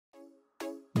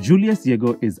Julius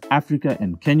Yego is Africa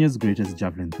and Kenya's greatest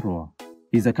javelin thrower.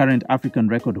 He's a current African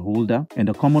record holder and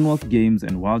a Commonwealth Games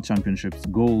and World Championships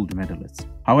gold medalist.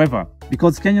 However,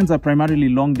 because Kenyans are primarily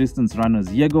long-distance runners,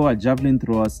 Yego, a javelin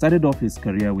thrower, started off his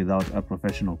career without a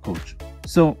professional coach.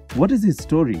 So, what is his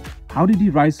story? How did he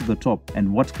rise to the top,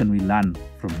 and what can we learn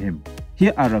from him?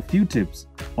 Here are a few tips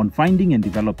on finding and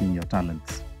developing your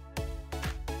talents.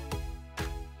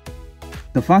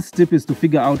 The first tip is to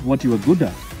figure out what you are good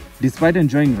at. Despite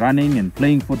enjoying running and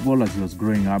playing football as he was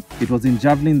growing up, it was in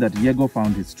javelin that Yego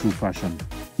found his true passion.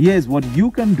 Here is what you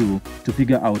can do to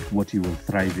figure out what you will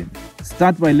thrive in.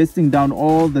 Start by listing down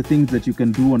all the things that you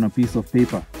can do on a piece of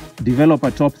paper. Develop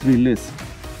a top 3 list.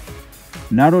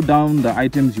 Narrow down the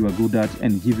items you are good at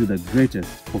and give you the greatest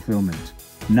fulfillment.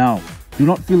 Now, do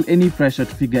not feel any pressure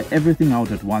to figure everything out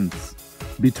at once.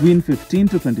 Between 15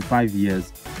 to 25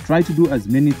 years, try to do as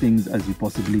many things as you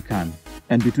possibly can.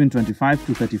 And between 25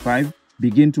 to 35,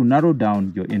 begin to narrow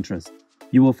down your interests.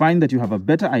 You will find that you have a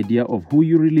better idea of who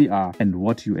you really are and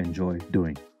what you enjoy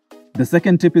doing. The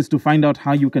second tip is to find out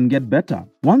how you can get better.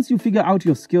 Once you figure out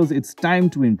your skills, it's time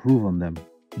to improve on them.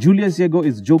 Julius Yego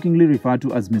is jokingly referred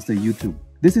to as Mr. YouTube.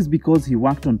 This is because he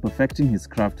worked on perfecting his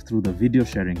craft through the video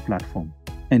sharing platform.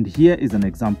 And here is an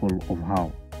example of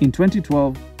how. In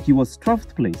 2012, he was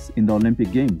 12th place in the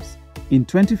Olympic Games. In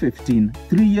 2015,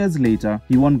 3 years later,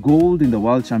 he won gold in the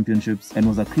World Championships and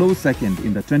was a close second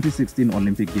in the 2016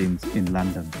 Olympic Games in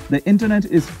London. The internet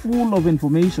is full of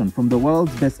information from the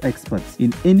world's best experts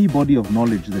in any body of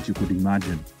knowledge that you could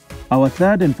imagine. Our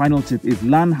third and final tip is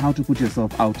learn how to put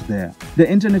yourself out there. The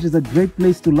internet is a great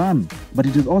place to learn, but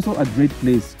it is also a great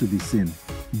place to be seen.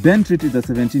 Ben Tritt is a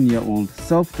 17-year-old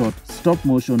self-taught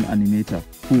stop-motion animator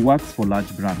who works for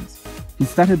large brands. He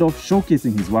started off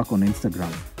showcasing his work on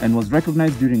Instagram and was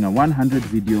recognized during a 100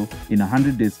 video in a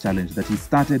 100 days challenge that he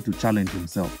started to challenge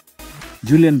himself.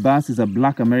 Julian Bass is a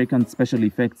Black American special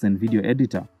effects and video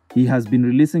editor. He has been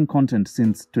releasing content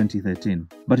since 2013,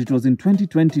 but it was in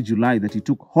 2020 July that he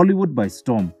took Hollywood by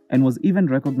storm and was even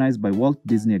recognized by Walt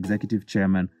Disney Executive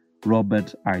Chairman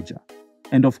Robert Iger.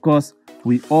 And of course,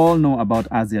 we all know about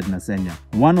Aziad Nasenya,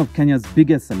 one of Kenya's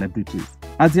biggest celebrities.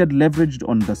 Aziad leveraged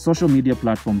on the social media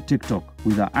platform TikTok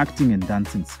with her acting and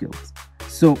dancing skills.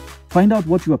 So, find out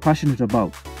what you are passionate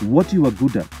about, what you are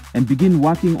good at, and begin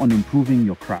working on improving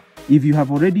your craft. If you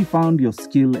have already found your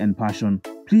skill and passion,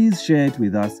 please share it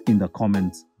with us in the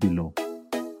comments below.